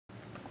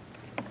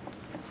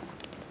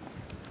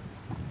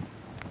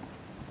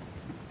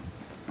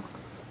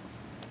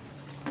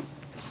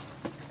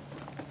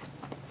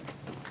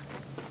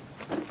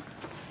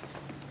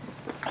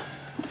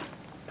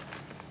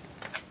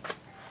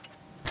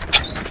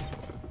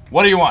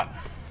What do you want?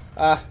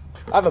 I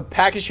have a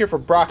package here for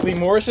Brock Lee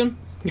Morrison.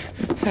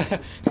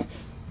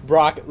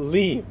 Brock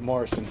Lee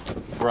Morrison.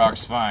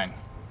 Brock's fine.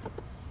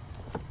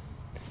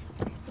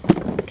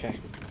 Okay.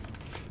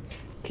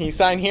 Can you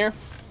sign here?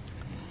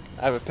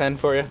 I have a pen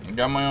for you. I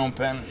got my own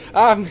pen.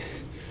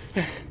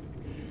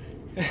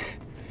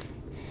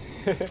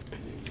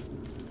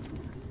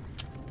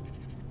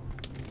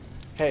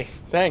 Hey,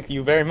 thank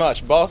you very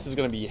much. Boss is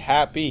gonna be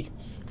happy.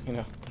 You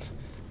know,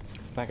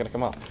 it's not gonna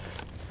come off.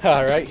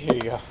 All right, here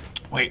you go.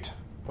 Wait.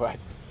 What?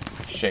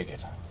 Shake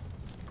it.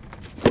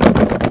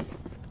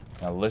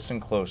 Now listen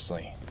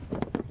closely.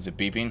 Is it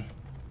beeping?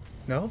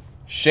 No?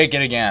 Shake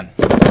it again.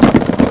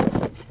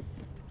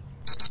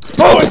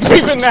 Oh, it's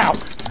beeping now!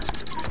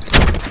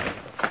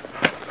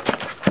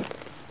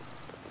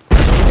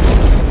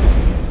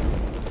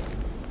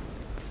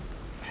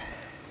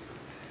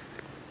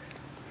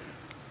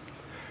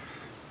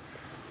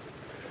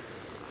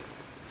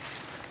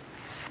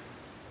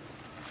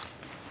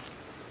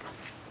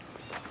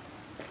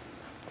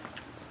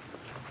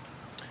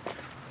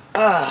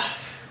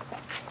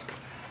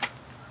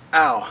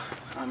 Ow.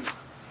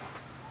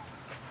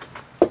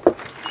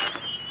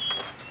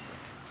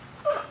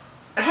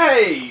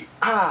 Hey!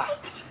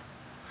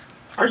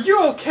 Are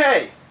you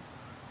okay?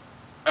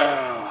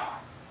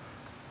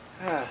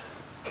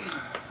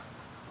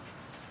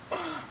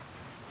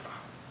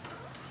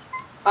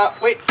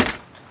 Wait.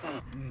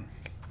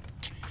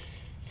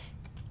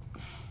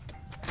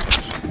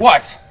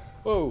 What?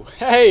 Whoa,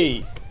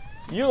 hey!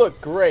 You look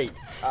great.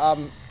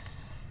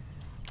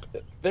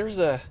 There's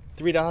a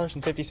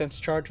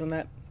 $3.50 charge on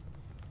that.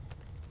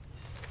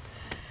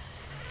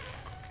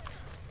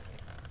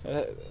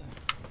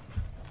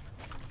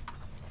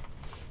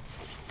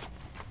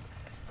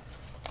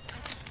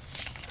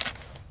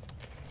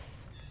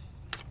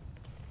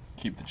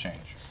 Keep the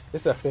change.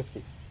 This is a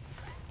 50.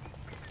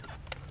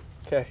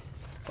 Okay,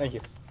 thank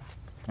you.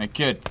 Hey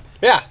kid,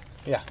 Yeah.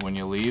 when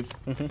you leave,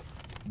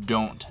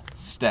 don't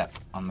step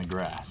on the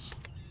grass.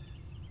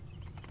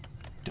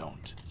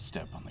 Don't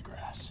step on the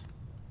grass.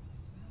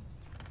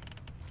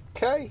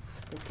 Okay,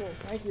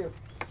 thank you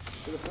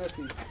for the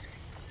 50.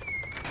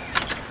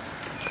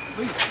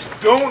 Please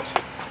don't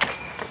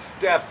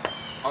step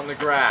on the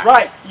grass.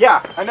 Right,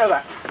 yeah, I know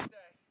that.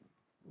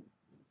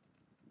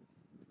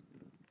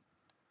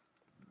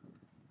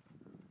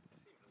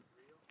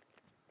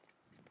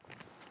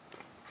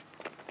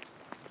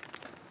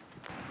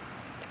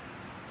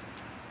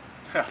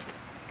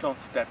 Don't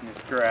step in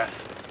this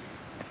grass.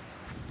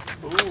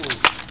 Ooh.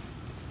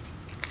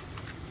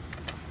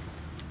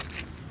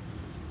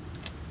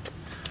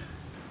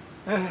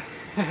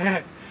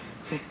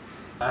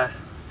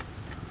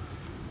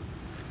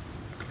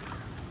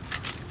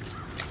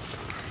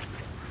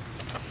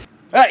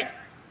 Hey!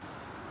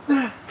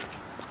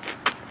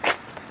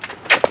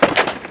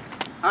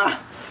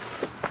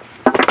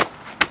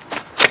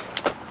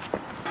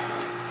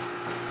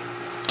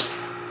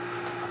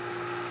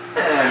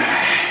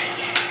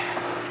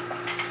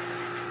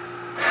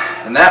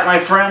 And that, my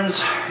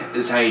friends,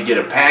 is how you get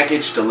a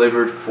package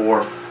delivered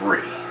for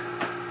free.